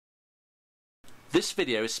This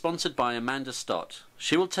video is sponsored by Amanda Stott.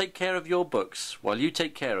 She will take care of your books while you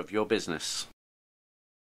take care of your business.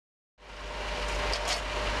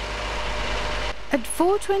 At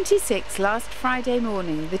 4:26 last Friday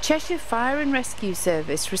morning, the Cheshire Fire and Rescue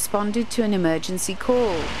Service responded to an emergency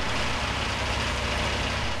call.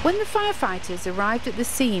 When the firefighters arrived at the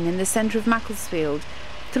scene in the centre of Macclesfield,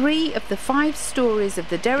 3 of the 5 storeys of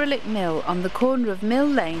the derelict mill on the corner of Mill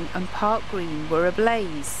Lane and Park Green were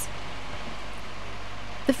ablaze.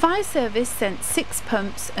 The fire service sent 6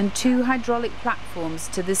 pumps and 2 hydraulic platforms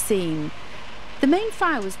to the scene. The main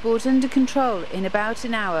fire was brought under control in about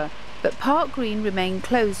an hour, but Park Green remained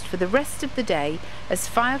closed for the rest of the day as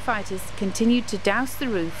firefighters continued to douse the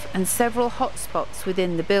roof and several hot spots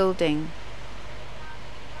within the building.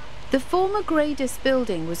 The former Gradus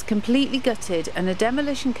building was completely gutted and a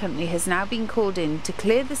demolition company has now been called in to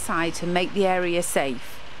clear the site and make the area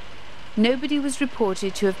safe. Nobody was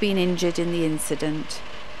reported to have been injured in the incident.